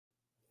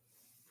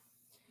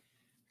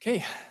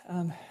Okay,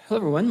 hello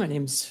everyone, my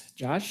name's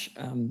Josh.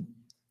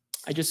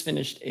 I just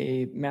finished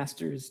a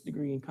master's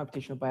degree in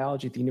computational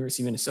biology at the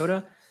University of Minnesota,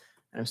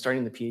 and I'm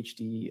starting the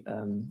PhD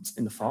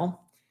in the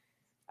fall.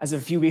 As of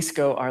a few weeks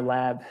ago, our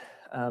lab,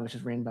 which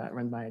is run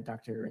by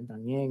Dr.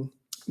 Rendang Yang,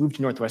 moved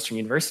to Northwestern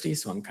University,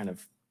 so I'm kind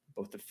of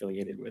both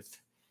affiliated with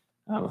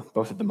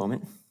both at the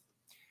moment.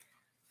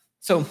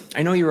 So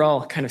I know you're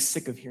all kind of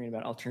sick of hearing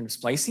about alternative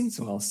splicing,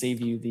 so I'll save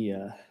you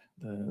the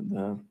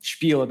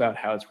spiel about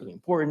how it's really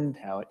important,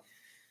 how it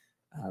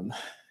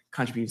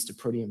contributes to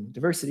proteome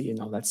diversity and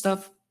all that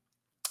stuff.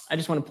 I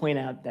just want to point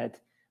out that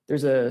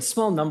there's a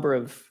small number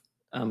of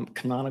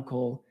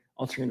canonical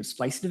alternative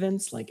splicing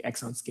events like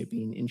exon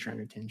skipping, intron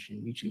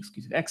retention, mutually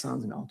exclusive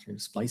exons, and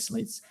alternative splice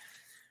sites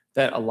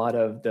that a lot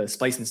of the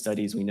splicing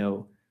studies we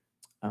know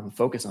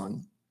focus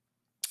on.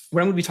 What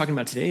I'm going to be talking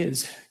about today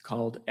is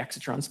called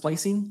exitron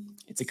splicing.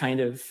 It's a kind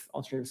of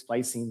alternative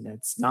splicing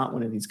that's not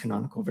one of these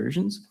canonical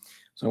versions.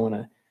 So I want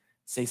to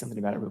say something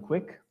about it real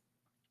quick.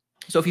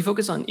 So if you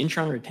focus on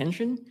intron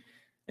retention,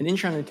 an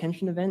intron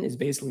retention event is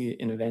basically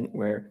an event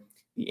where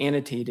the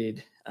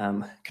annotated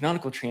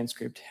canonical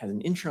transcript has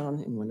an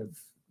intron in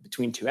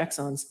between two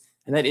exons,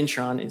 and that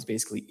intron is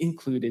basically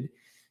included.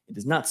 It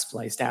is not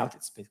spliced out,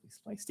 it's basically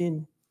spliced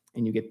in,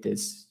 and you get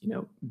this,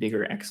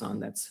 bigger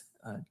exon that's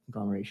a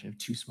conglomeration of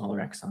two smaller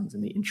exons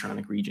in the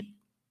intronic region.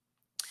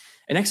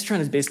 An exitron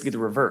is basically the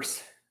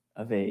reverse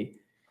of a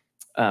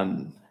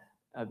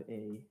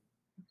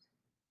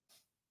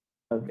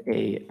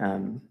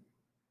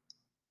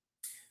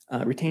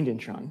retained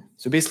intron.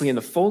 So basically in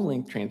the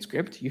full-length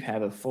transcript, you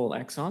have a full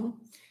exon,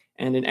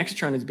 and an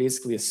exitron is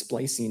basically a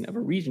splicing of a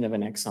region of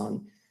an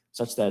exon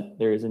such that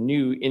there is a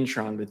new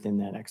intron within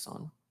that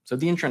exon. So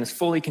the intron is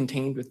fully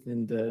contained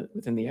within the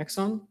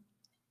exon,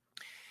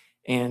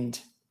 and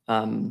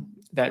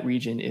that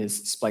region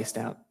is spliced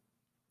out.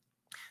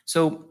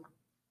 So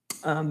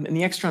in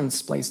the exitron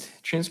spliced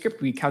transcript,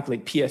 we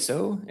calculate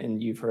PSO,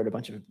 and you've heard a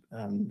bunch of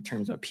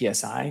terms of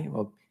PSI.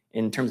 Well,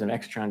 in terms of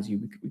extrons,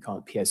 we call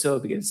it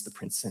PSO because it's the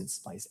 %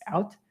 spliced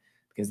out,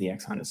 because the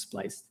exon is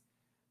spliced,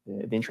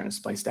 the intron is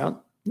spliced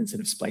out instead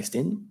of spliced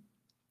in,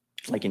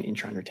 like in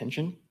intron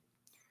retention.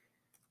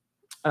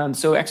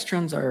 So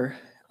extrons are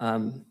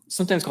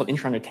sometimes called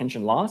intron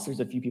retention loss. There's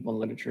a few people in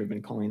the literature who have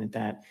been calling it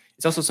that.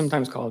 It's also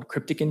sometimes called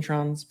cryptic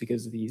introns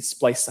because the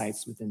splice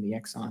sites within the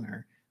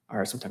exon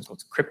are sometimes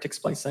called cryptic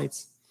splice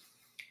sites.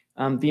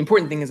 The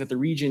important thing is that the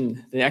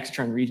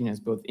exitron region has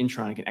both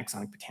intronic and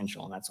exonic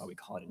potential, and that's why we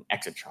call it an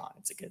exitron.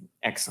 It's like an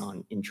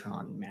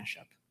exon-intron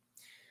mashup.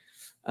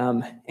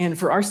 And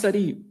for our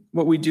study,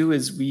 what we do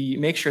is we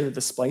make sure that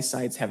the splice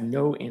sites have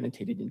no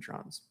annotated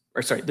introns.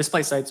 Or sorry, the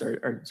splice sites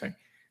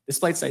the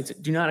splice sites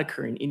do not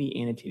occur in any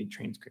annotated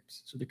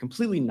transcripts. So they're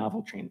completely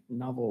novel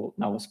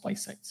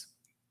splice sites.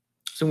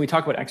 So when we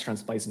talk about exitron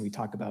splicing, we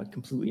talk about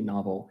completely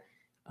novel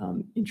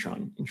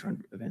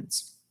intron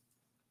events.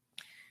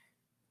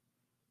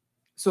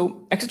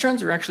 So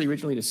excitrons were actually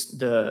originally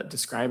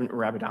described in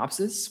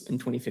Arabidopsis in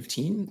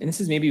 2015, and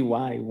this is maybe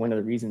why one of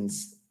the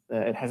reasons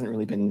it hasn't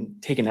really been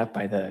taken up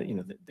by the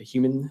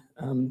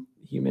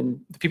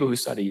people who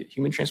study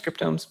human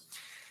transcriptomes.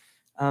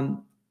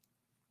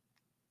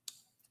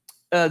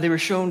 They were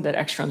shown that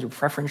excitrons were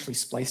preferentially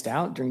spliced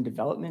out during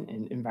development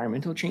and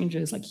environmental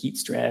changes like heat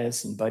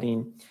stress and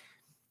budding.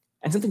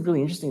 And something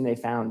really interesting they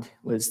found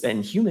was that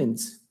in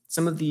humans,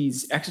 some of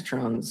these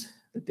excitrons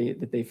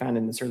that they found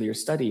in this earlier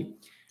study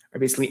are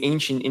basically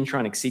ancient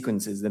intronic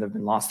sequences that have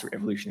been lost through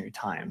evolutionary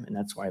time. And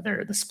that's why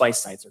the splice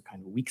sites are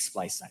kind of weak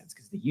splice sites,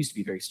 because they used to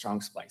be very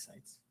strong splice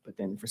sites. But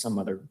then for some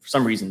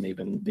reason, they've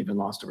been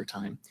lost over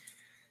time.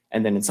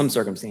 And then in some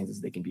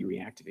circumstances, they can be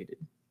reactivated.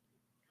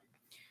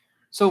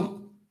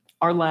 So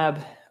our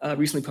lab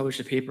recently published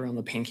a paper on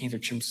the pan-cancer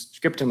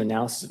transcriptome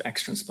analysis of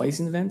exitron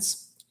splicing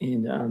events.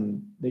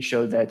 And they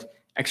showed that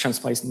exitron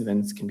splicing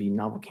events can be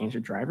novel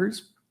cancer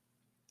drivers.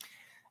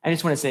 I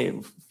just want to say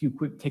a few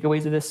quick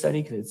takeaways of this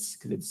study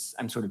because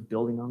I'm sort of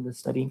building on this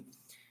study.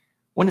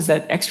 One is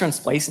that exitron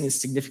splicing is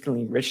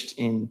significantly enriched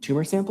in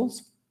tumor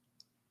samples.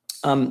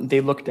 They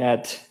looked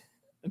at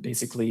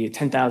basically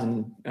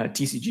 10,000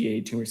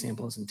 TCGA tumor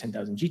samples and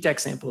 10,000 GTEC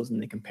samples,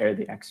 and they compared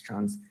the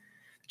excitrons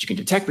that you can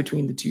detect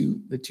between the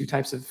two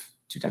types of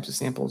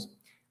samples.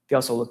 They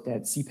also looked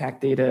at CPAC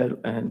data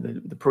and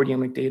the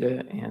proteomic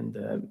data and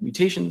the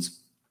mutations.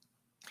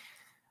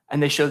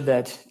 And they showed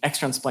that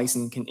exitron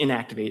splicing can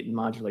inactivate and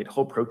modulate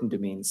whole protein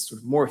domains sort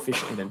of more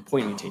efficiently than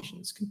point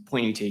mutations.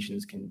 Point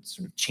mutations can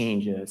sort of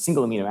change a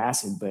single amino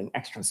acid, but an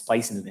exitron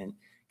splicing event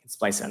can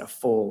splice out a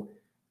full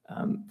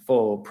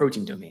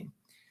protein domain.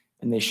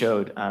 And they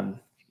showed,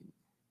 can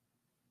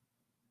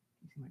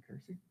you see my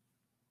cursor?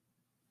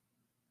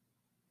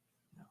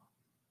 No.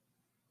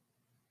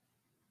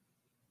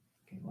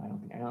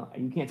 Okay, well,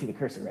 you can't see the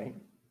cursor, right?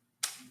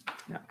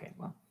 No, okay,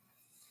 well.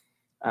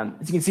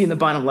 As you can see in the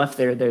bottom left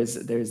there, there's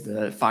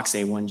the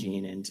FOXA1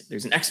 gene, and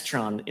there's an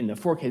exitron in the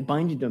fork head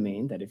binding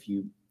domain that if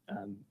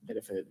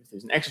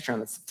there's an exitron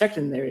that's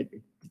detected in there,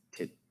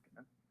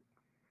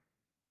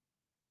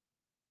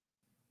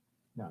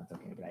 no, it's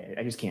okay, but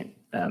I just can't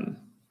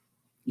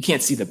You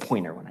can't see the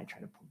pointer when I try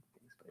to point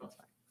things, but it's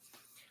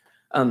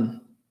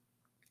fine.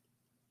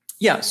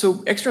 Yeah, so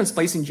extron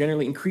splicing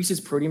generally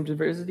increases proteome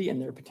diversity and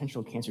there are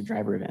potential cancer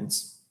driver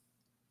events.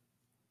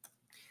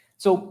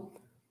 So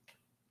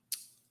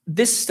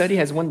this study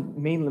has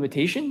one main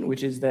limitation,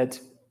 which is that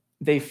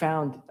they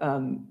found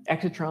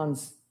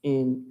excitrons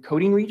in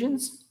coding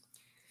regions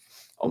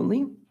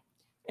only.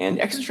 And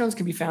excitrons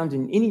can be found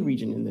in any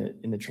region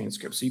in the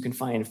transcript. So you can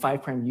find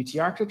 5'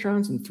 UTR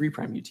excitrons and 3'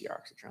 UTR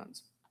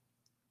excitrons.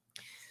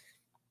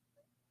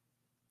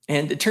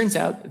 And it turns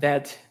out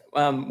that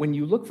when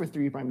you look for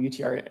 3'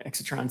 UTR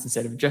excitrons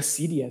instead of just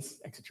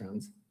CDS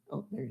excitrons,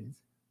 oh, there it is.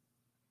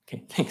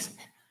 Okay, thanks.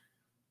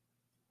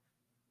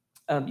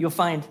 You'll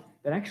find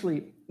that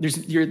actually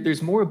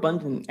there's more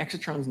abundant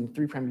excitrons in the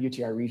 3'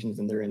 UTR regions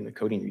than there are in the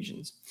coding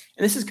regions.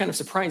 And this is kind of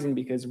surprising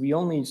because we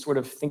only sort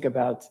of think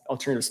about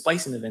alternative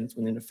splicing events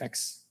when it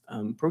affects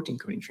protein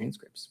coding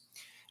transcripts,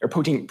 or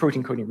protein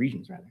coding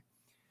regions rather.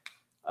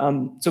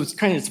 So it's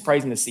kind of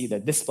surprising to see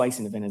that this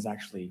splicing event is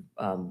actually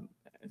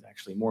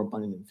more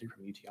abundant in 3'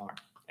 UTR.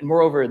 And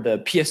moreover, the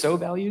PSO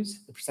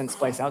values, the percent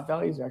splice out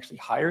values, are actually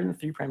higher in the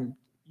 3'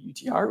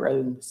 UTR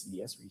rather than the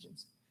CDS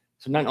regions.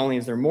 So not only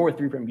is there more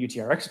 3'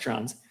 UTR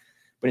excitrons,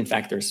 but in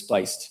fact, they're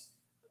spliced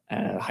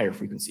at a higher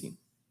frequency.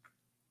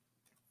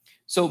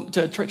 So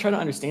to try to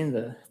understand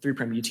the 3'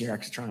 UTR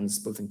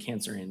excitrons, both in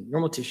cancer and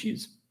normal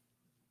tissues,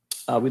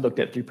 we looked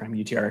at 3'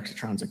 UTR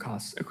excitrons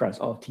across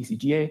all of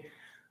TCGA,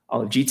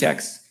 all of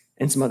GTEx,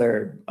 and some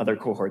other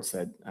cohorts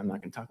that I'm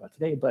not going to talk about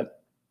today. But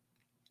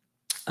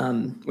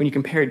when you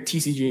compared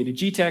TCGA to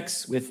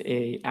GTEx with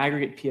a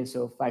aggregate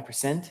PSO of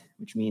 5%,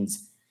 which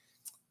means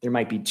there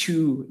might be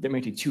two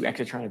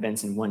excitron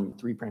events in one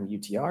 3'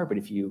 UTR, but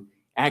if you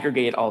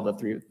aggregate all the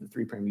 3'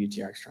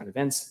 UTR excitron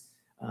events,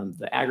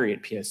 the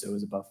aggregate PSO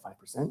is above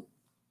 5%,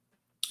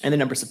 and the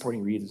number of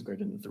supporting reads is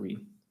greater than 3.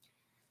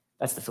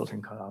 That's the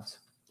filtering cutoffs.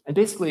 And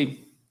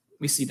basically,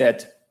 we see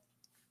that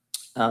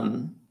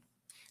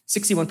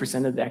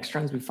 61% of the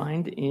excitrons we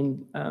find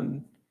in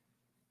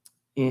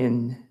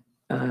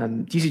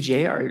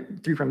TCGA are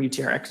 3'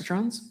 UTR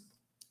excitrons.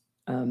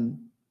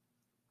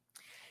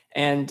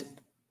 And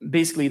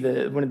basically,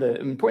 one of the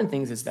important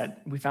things is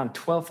that we found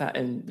 12,000,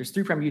 and there's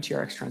 3'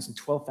 UTR excitrons in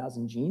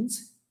 12,000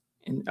 genes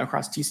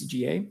across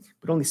TCGA,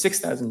 but only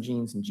 6,000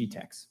 genes in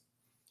GTEx.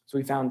 So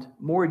we found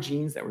more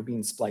genes that were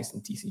being spliced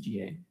in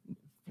TCGA,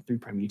 3'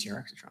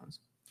 UTR excitrons.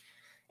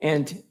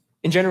 And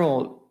in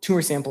general,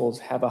 tumor samples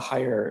have a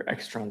higher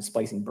extron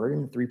splicing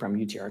burden, 3'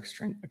 UTR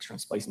extron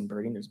splicing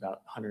burden. There's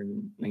about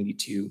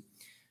 192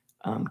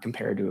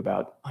 compared to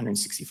about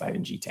 165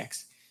 in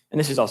GTEx. And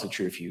this is also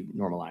true if you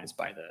normalize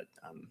by the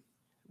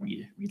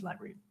read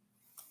library.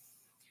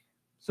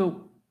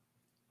 So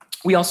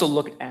we also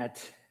look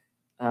at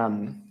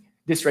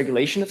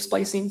dysregulation of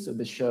splicing. So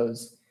this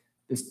shows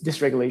this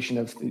dysregulation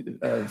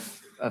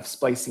of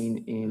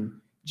splicing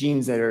in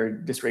genes that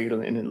are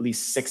dysregulated in at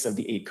least 6 of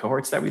the 8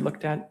 cohorts that we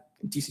looked at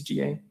in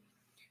TCGA.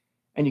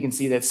 And you can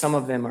see that some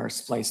of them are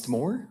spliced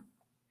more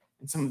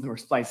and some of them are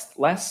spliced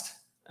less.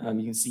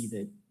 You can see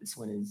that this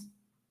one is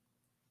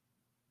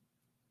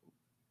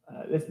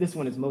this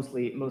one is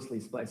mostly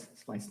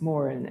spliced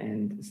more,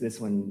 and this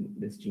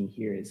gene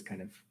here is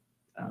kind of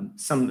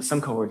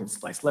some cohorts have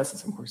spliced less, and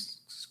some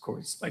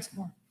cohorts spliced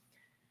more.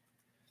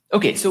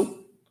 Okay, so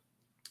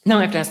now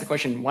I have to ask the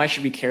question: why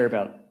should we care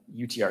about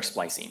UTR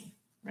splicing?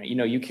 Right?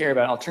 You care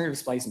about alternative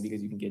splicing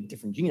because you can get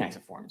different gene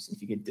isoforms.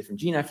 If you get different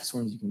gene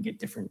isoforms, you can get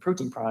different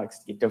protein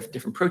products. You get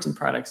different protein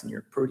products, and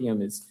your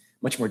proteome is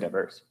much more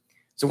diverse.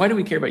 So why do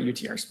we care about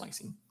UTR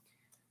splicing?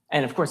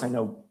 And of course, I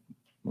know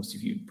most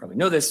of you probably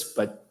know this,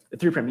 but the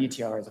 3'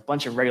 UTR has a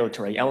bunch of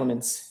regulatory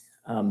elements.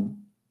 3'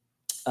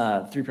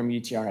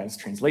 UTR has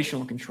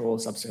translational control,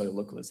 subcellular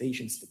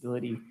localization,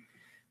 stability.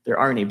 There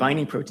are RNA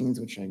binding proteins,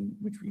 which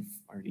we've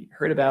already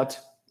heard about,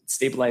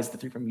 stabilize the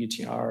 3'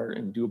 UTR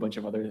and do a bunch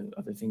of other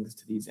things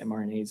to these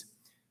mRNAs.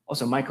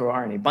 Also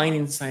microRNA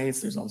binding sites.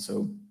 There's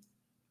also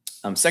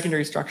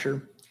secondary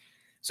structure.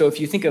 So if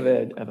you think of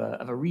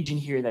a region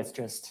here that's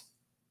just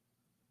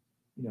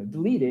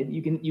deleted,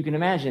 you can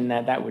imagine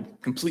that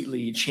would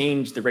completely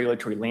change the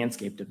regulatory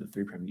landscape of the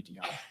 3'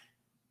 UTR.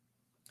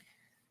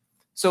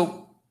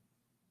 So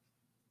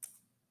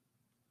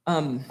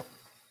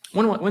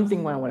one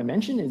thing I want to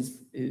mention is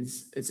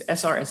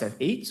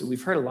SRSF8. So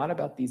we've heard a lot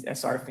about these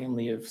SR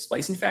family of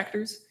splicing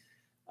factors.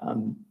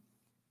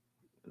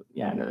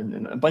 Yeah,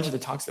 and a bunch of the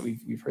talks that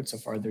we've heard so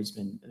far, there's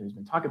been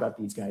talk about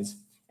these guys,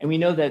 and we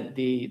know that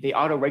they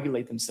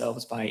auto-regulate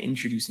themselves by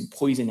introducing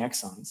poison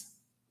exons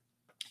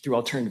through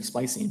alternative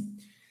splicing.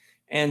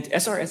 And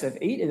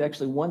SRSF8 is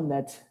actually one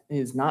that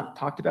is not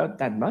talked about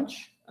that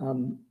much.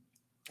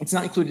 It's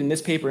not included in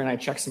this paper, and I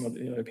checked some of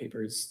the other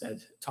papers that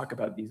talk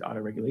about these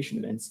auto-regulation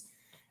events.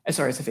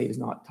 SRSF8 is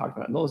not talked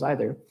about in those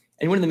either.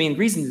 And one of the main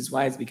reasons is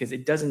why is because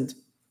it doesn't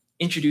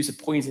introduce a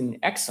poison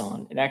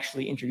exon. It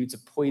actually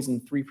introduces a poison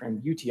 3'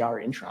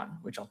 UTR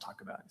intron, which I'll talk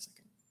about in a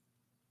second.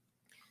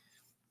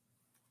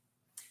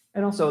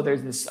 And also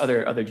there's this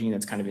other gene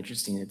that's kind of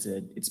interesting.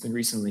 It's been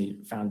recently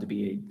found to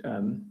be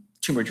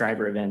tumor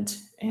driver event.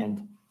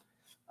 And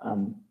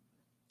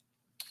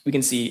we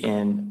can see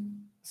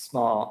in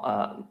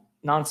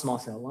non-small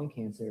cell lung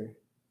cancer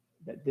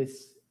that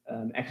this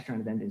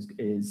exitron event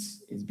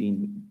is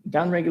being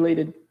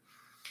downregulated,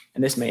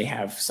 and this may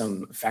have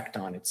some effect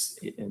on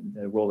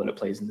the role that it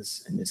plays in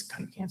this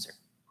kind of cancer.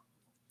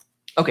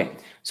 Okay,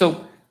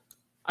 so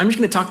I'm just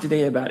going to talk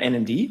today about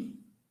NMD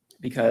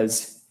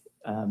because,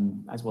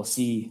 as we'll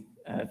see,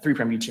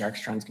 3'UTR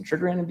excitrons can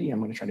trigger NMD. I'm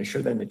going to try to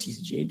show that in the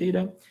TCGA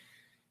data.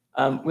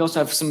 We also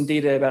have some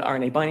data about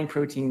RNA binding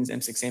proteins,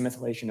 M6A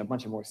methylation, a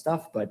bunch of more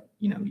stuff, but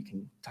you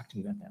can talk to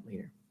me about that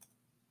later.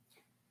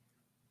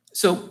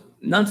 So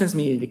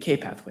nonsense-mediated decay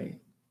pathway.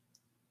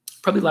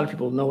 Probably a lot of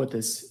people know what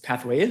this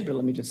pathway is, but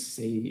let me just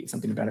say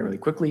something about it really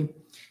quickly.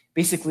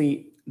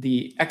 Basically,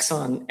 the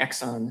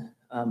exon-exon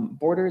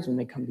borders, when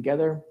they come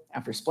together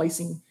after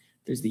splicing,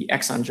 there's the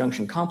exon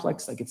junction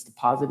complex that gets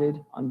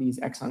deposited on these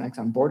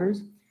exon-exon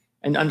borders.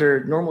 And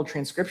under normal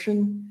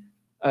translation,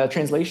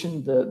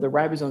 the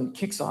ribosome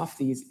kicks off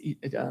these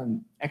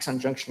exon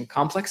junction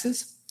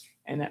complexes.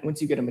 And that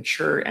once you get a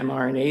mature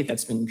mRNA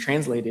that's been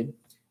translated,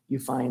 you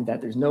find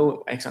that there's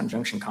no exon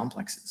junction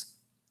complexes.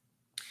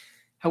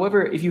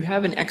 However, if you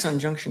have an exon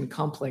junction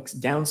complex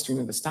downstream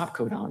of a stop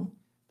codon,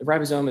 the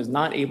ribosome is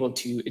not able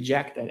to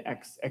eject that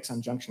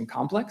exon junction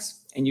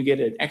complex, and you get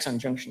an exon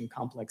junction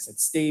complex that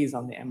stays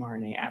on the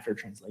mRNA after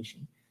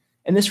translation.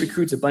 And this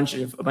recruits a bunch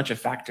of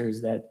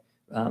factors that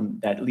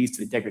leads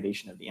to the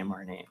degradation of the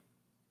mRNA.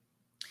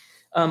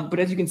 But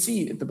as you can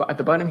see at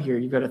the bottom here,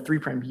 you've got a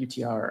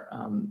 3'UTR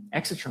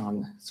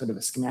exitron, sort of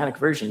a schematic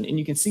version, and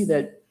you can see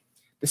that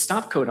the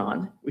stop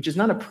codon, which is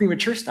not a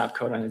premature stop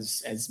codon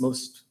as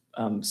most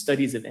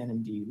studies of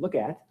NMD look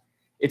at,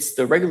 it's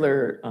the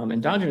regular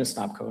endogenous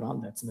stop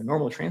codon that's in the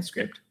normal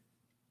transcript.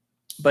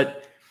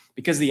 But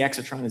because the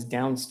exitron is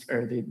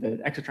the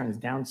exitron is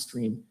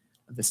downstream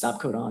of the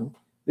stop codon,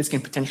 this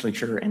can potentially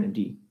trigger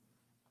NMD.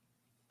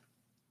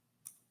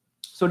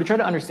 So to try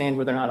to understand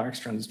whether or not our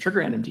excitrons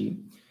trigger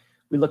NMD,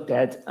 we looked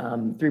at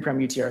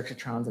 3'UTR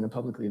excitrons in a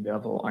publicly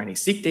available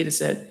RNA-seq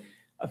dataset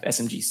of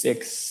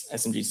SMG6,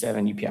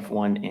 SMG7,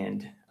 UPF1,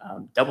 and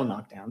double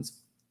knockdowns.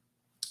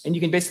 And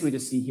you can basically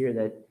just see here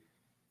that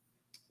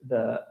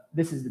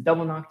this is the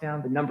double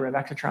knockdown, the number of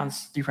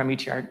excitrons,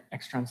 3'UTR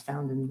excitrons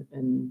found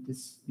in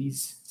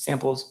these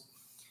samples.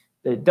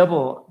 The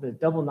double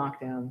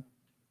knockdown,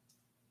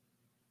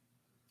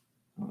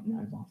 oh,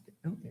 no, I've lost it.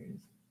 Oh, there it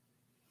is.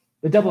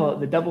 The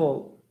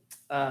double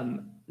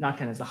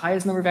knockdown has the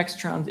highest number of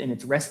excitrons, and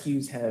its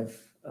rescues have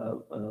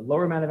a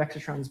lower amount of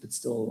excitrons, but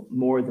still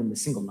more than the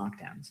single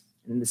knockdowns.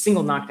 And then the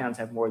single knockdowns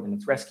have more than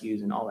its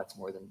rescues, and all that's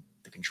more than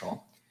the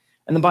control.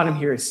 And the bottom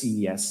here is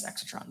CES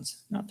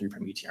excitrons, not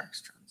 3'UTR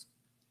excitrons.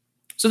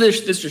 So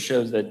this just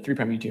shows that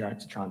 3'UTR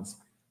excitrons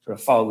sort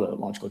of follow the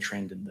logical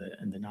trend in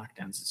the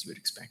knockdowns as you would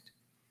expect.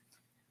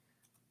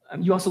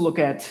 You also look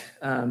at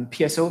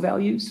PSO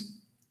values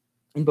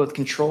in both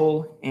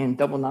control and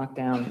double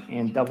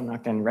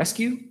knockdown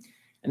rescue.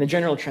 And the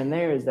general trend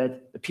there is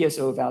that the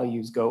PSO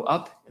values go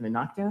up in the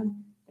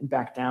knockdown and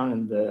back down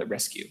in the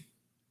rescue.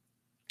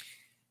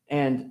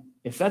 And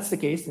if that's the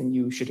case, then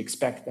you should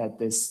expect that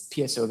this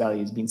PSO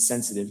value is being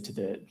sensitive to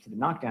the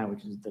knockdown,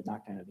 which is the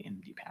knockdown of the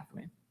NMD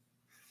pathway.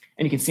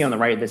 And you can see on the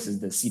right, this is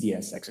the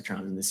CDS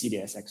excitrons, and the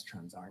CDS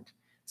excitrons aren't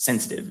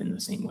sensitive in the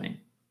same way.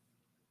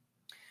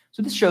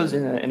 So this shows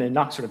in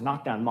a sort of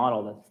knockdown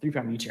model that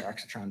 3'UTR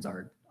excitrons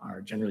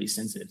are generally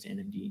sensitive to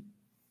NMD.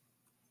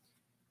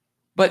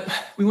 But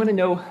we want to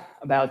know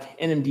about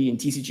NMD and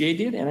TCGA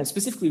data, and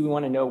specifically we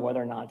want to know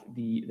whether or not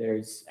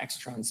there's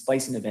exitron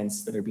splicing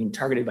events that are being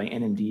targeted by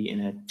NMD in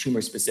a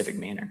tumor-specific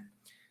manner.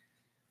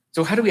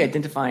 So how do we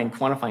identify and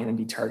quantify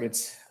NMD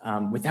targets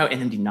without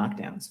NMD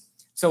knockdowns?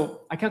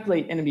 So I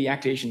calculate NMD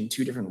activation in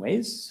two different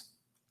ways.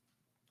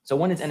 So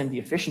one is NMD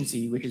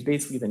efficiency, which is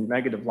basically the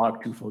negative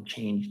log twofold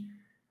change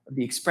of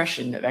the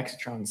expression of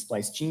exitron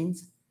spliced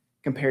genes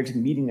compared to the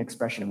median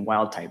expression of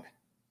wild type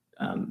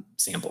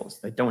samples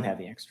that don't have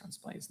the exitron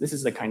splice. This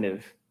is the kind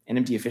of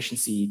NMD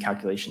efficiency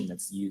calculation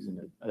that's used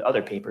in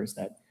other papers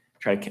that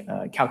try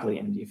to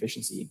calculate NMD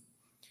efficiency.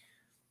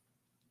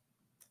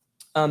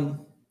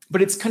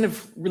 But it's kind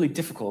of really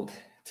difficult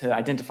to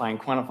identify and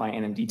quantify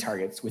NMD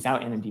targets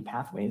without NMD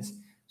pathways.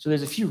 So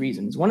there's a few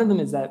reasons. One of them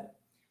is that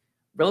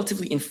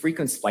relatively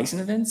infrequent splicing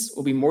events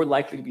will be more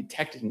likely to be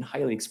detected in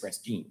highly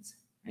expressed genes.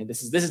 And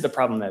this is the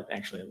problem that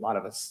actually a lot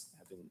of us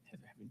have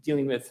been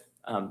dealing with.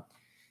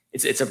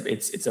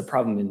 It's a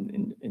problem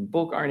in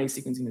bulk RNA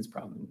sequencing, it's a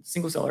problem in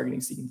single cell RNA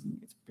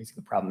sequencing, it's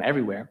basically a problem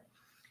everywhere.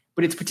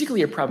 But it's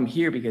particularly a problem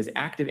here because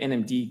active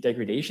NMD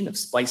degradation of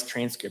spliced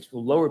transcripts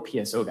will lower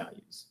PSO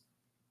values,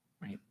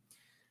 right?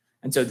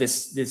 And so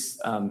this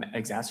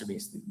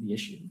exacerbates the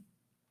issue.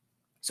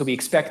 So we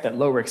expect that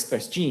lower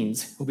expressed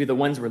genes will be the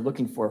ones we're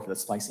looking for the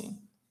splicing.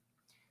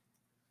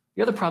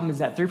 The other problem is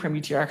that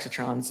 3'UTR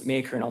excitrons may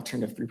occur in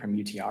alternative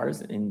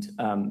 3'UTRs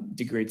and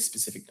degrade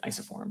specific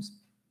isoforms.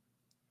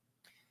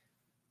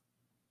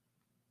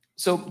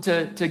 So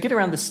to get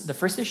around the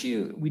first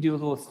issue, we do a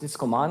little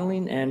statistical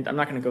modeling, and I'm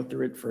not going to go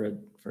through it for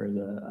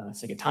the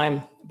sake of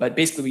time. But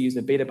basically, we use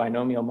a beta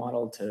binomial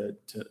model to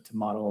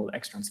model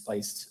extron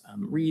spliced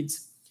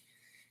reads.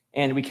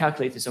 And we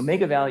calculate this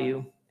omega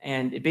value.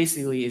 And it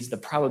basically is the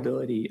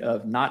probability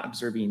of not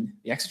observing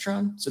the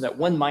exitron. So that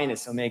 1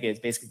 minus omega is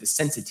basically the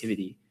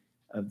sensitivity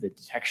of the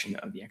detection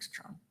of the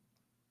exitron.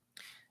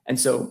 And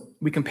so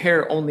we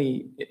compare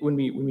only, when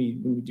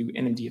we do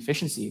NMD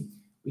efficiency,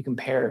 we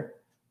compare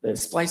the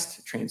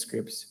spliced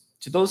transcripts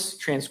to those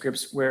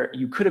transcripts where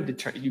you could have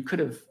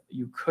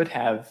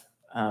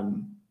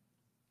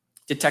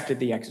detected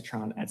the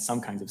exitron at some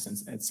kinds of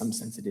some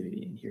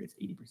sensitivity, and here it's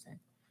 80%.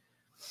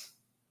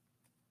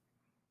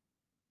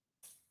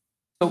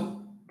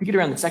 So to get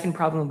around the second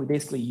problem, we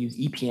basically use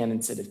EPM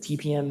instead of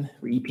TPM,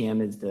 where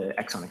EPM is the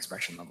exon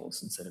expression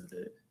levels instead of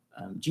the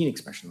gene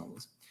expression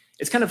levels.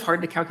 It's kind of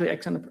hard to calculate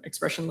exon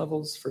expression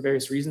levels for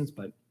various reasons,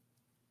 but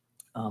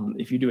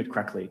if you do it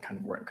correctly, it kind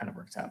of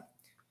works out.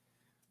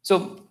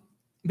 So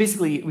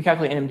basically, we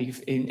calculate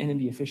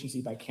NMD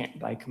efficiency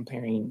by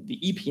comparing the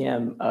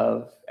EPM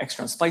of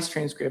extron splice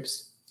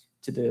transcripts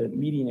to the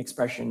median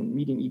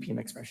EPM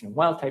expression of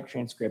wild type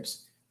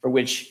transcripts for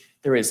which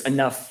there is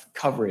enough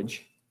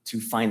coverage to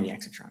find the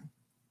exitron.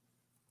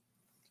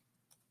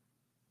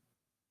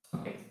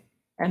 Okay.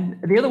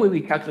 And the other way we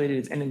calculate it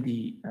is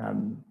NMD.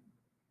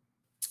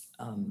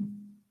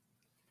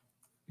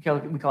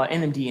 We call it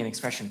NMD and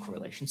expression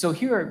correlation. So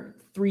here are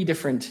 3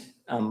 different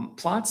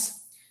plots.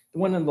 The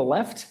one on the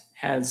left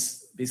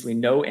has basically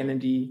no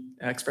NMD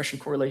expression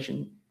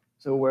correlation.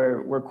 So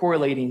we're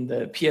correlating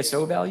the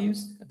PSO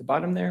values at the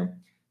bottom there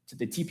to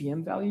the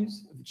TPM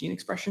values of the gene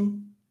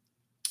expression.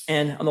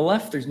 And on the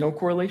left, there's no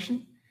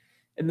correlation.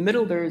 In the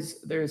middle,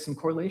 there's some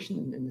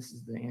correlation, and this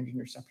is the androgen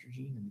receptor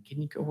gene in the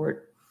kidney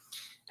cohort.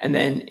 And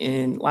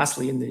then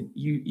lastly, in the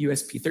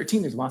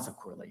USP13, there's lots of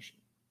correlation,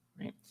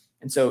 right?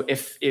 And so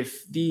if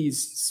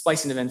these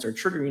splicing events are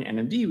triggering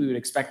NMD, we would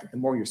expect that the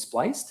more you're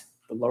spliced,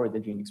 the lower the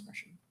gene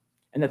expression,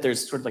 and that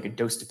there's sort of like a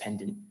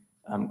dose-dependent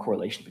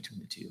correlation between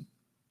the two.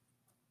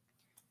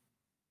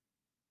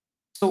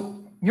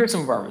 So here are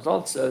some of our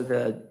results. So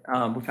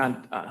we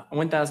found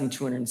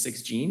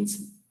 1,206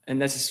 genes,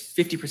 and this is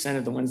 50%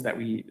 of the ones that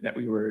we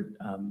were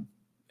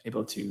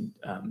able to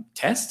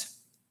test.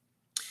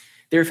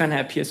 They were found to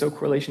have PSO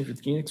correlations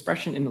with gene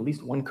expression in at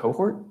least one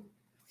cohort.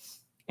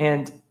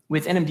 And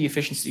with NMD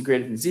efficiency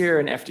greater than 0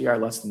 and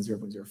FDR less than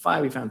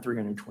 0.05, we found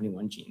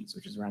 321 genes,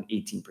 which is around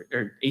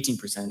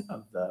 18%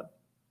 of the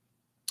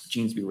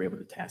genes we were able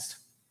to test.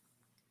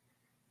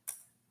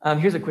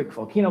 Here's a quick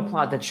volcano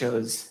plot that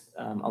shows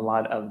a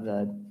lot of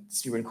the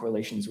sequence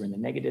correlations were in the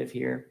negative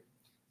here.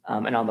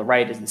 And on the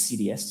right is the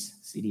CDS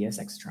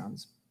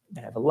excitrons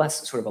that have a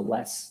less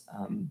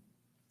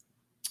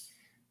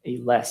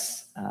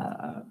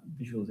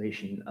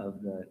visualization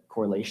of the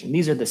correlation.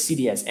 These are the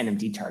CDS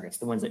NMD targets,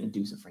 the ones that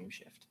induce a frame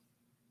shift.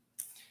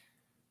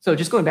 So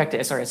just going back to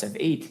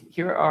SRSF8,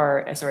 here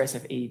are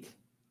SRSF8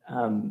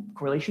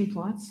 correlation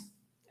plots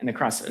and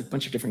across a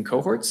bunch of different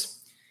cohorts.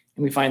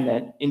 And we find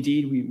that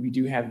indeed we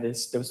do have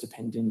this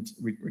dose-dependent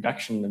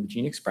reduction of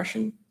gene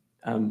expression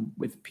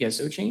with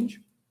PSO change.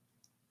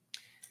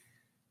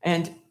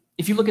 And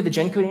if you look at the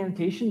GenCode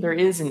annotation, there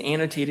is an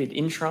annotated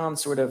intron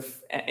sort of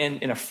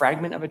in a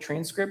fragment of a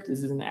transcript.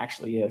 This isn't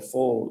actually a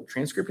full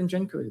transcript in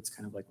GenCode. It's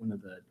kind of like one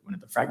of the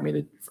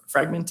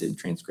fragmented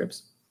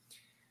transcripts.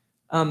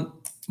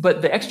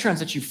 But the extrons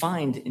that you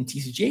find in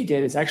TCGA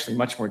data is actually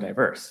much more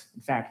diverse.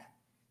 In fact,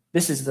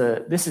 this is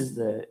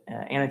the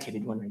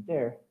annotated one right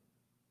there,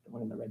 the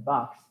one in the red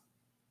box.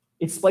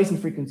 Its splicing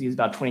frequency is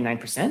about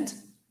 29%,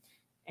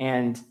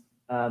 and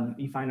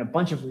you find a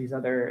bunch of these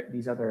other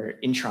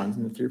introns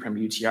in the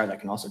 3'UTR that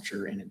can also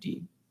trigger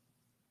NMD.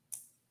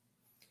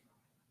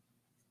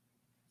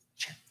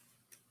 Sure.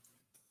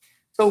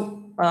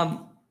 So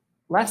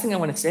last thing I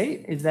want to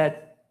say is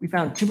that we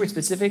found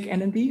tumor-specific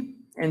NMD,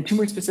 and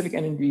tumor-specific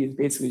NMD is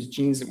basically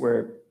genes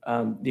where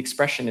the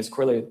expression is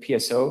correlated with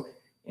PSO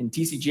in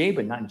TCGA,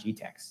 but not in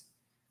GTEx.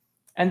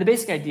 And the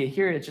basic idea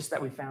here is just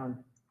that we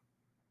found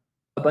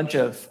a bunch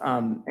of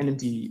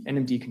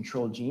NMD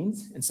controlled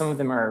genes, and some of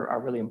them are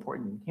really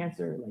important in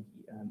cancer. Like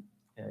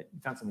we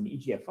found some in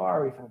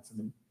EGFR, we found some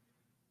in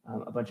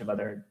a bunch of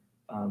other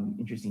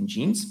interesting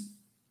genes.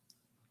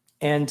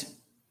 And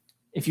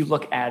if you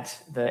look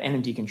at the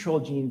NMD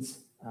controlled genes,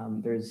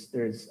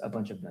 there's a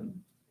bunch of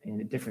them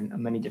in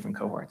many different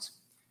cohorts.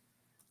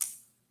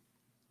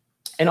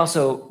 And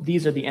also,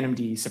 these are the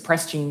NMD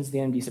suppressed genes. The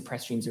NMD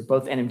suppressed genes are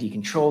both NMD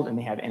controlled, and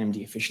they have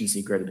NMD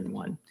efficiency greater than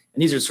 1. And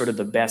these are sort of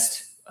the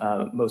best,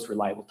 most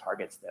reliable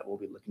targets that we'll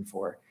be looking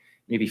for,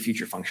 maybe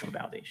future functional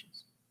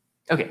validations.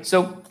 Okay,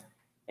 so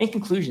in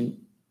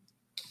conclusion,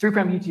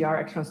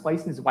 3'UTR extron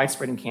splicing is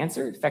widespread in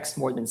cancer. It affects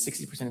more than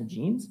 60% of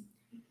genes.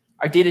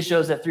 Our data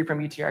shows that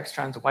 3'UTR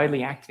extrons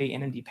widely activate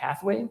NMD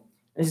pathway.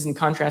 This is in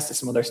contrast to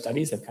some other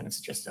studies that kind of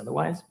suggest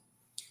otherwise.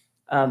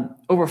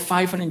 Over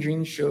 500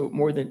 genes show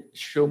more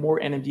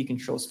NMD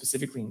control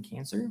specifically in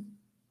cancer.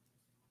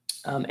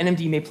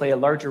 NMD may play a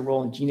larger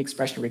role in gene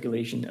expression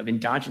regulation of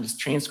endogenous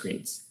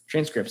transcripts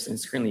than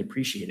is currently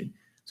appreciated.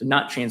 So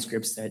not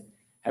transcripts that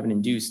have an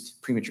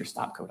induced premature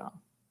stop codon.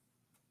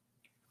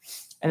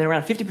 And then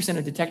around 50%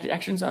 of detected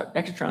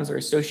excitrons are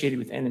associated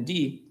with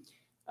NMD.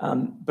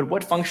 But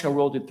what functional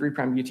role did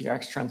 3'UTR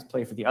excitrons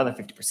play for the other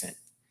 50%?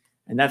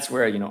 And that's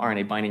where, you know,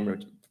 RNA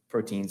binding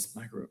proteins,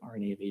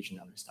 microRNA evasion,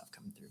 other stuff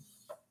coming through.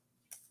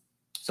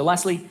 So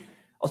lastly,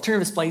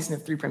 alternative splicing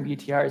of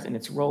 3'UTRs and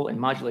its role in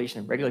modulation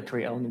of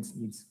regulatory elements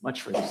needs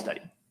much further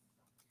study.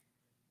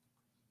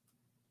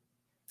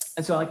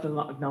 And so I'd like to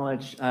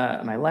acknowledge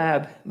my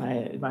lab, my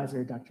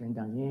advisor, Dr.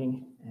 Indang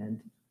Yang,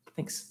 and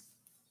thanks.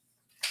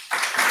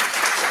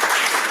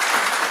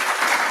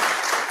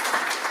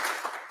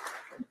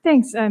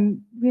 Thanks.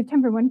 We have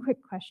time for one quick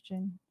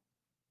question.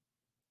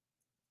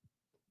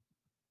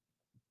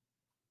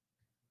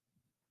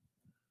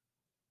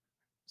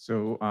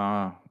 So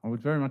I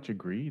would very much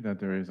agree that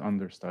there is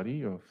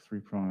understudy of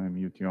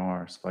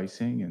 3'UTR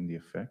splicing and the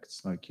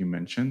effects, like you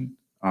mentioned,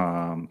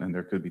 and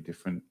there could be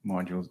different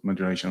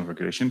modulation of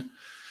regulation.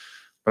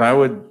 But I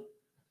would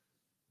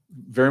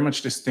very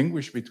much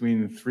distinguish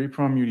between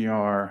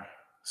 3'UTR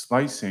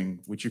splicing,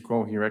 which you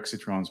call here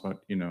excitrons,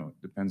 but you know,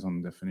 depends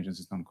on definitions,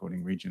 it's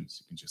non-coding regions.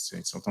 You can just say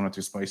it's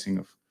alternative splicing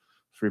of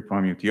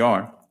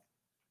 3'UTR,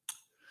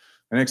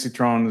 and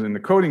excitrons in the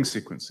coding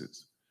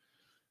sequences,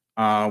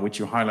 which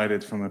you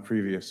highlighted from a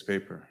previous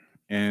paper.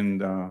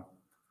 And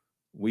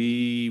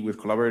we, with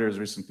collaborators,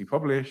 recently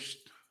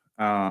published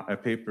a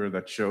paper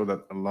that showed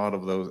that a lot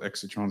of those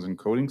excitrons in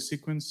coding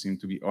sequence seem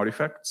to be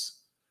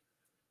artifacts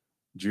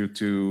due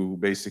to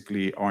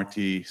basically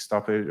RT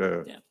stoppage,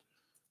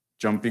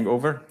 jumping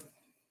over.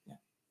 Yeah.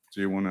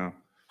 So you want to,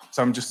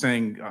 so I'm just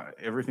saying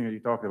everything that you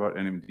talked about,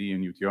 NMD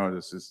and UTR,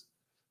 this is,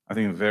 I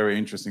think, a very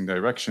interesting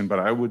direction, but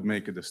I would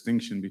make a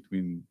distinction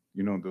between,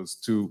 you know, those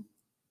two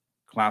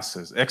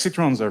classes.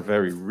 Excitrons are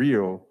very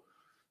real,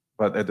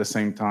 but at the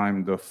same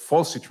time, the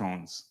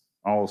falcitrons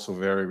are also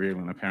very real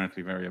and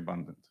apparently very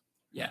abundant.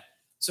 Yeah.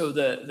 So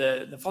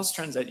the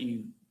falcitrons that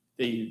you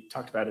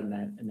talked about in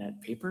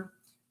that paper,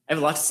 I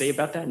have a lot to say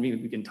about that, and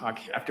maybe we can talk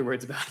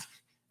afterwards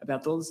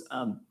about those.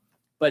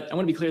 But I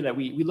want to be clear that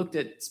we looked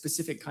at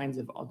specific kinds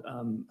of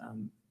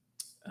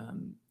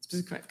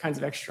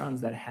excitrons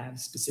that have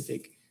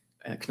specific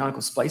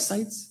canonical splice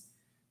sites,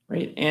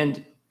 right?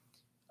 And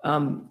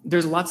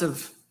there's lots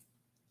of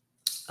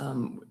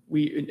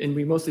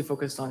we mostly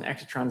focused on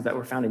excitrons that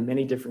were found in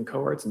many different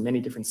cohorts and many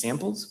different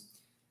samples.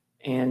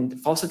 And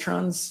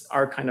falcitrons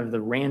are kind of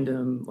the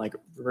random, like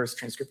reverse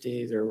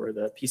transcriptase or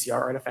the PCR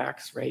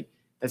artifacts, right?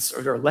 That's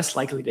are less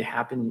likely to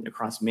happen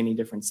across many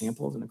different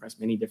samples and across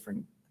many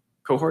different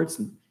cohorts.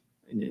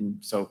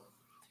 And so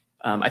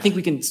I think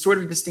we can sort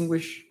of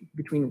distinguish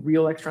between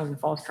real excitrons and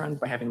falcitrons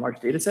by having large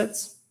data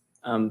sets.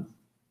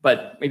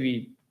 But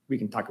maybe we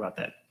can talk about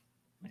that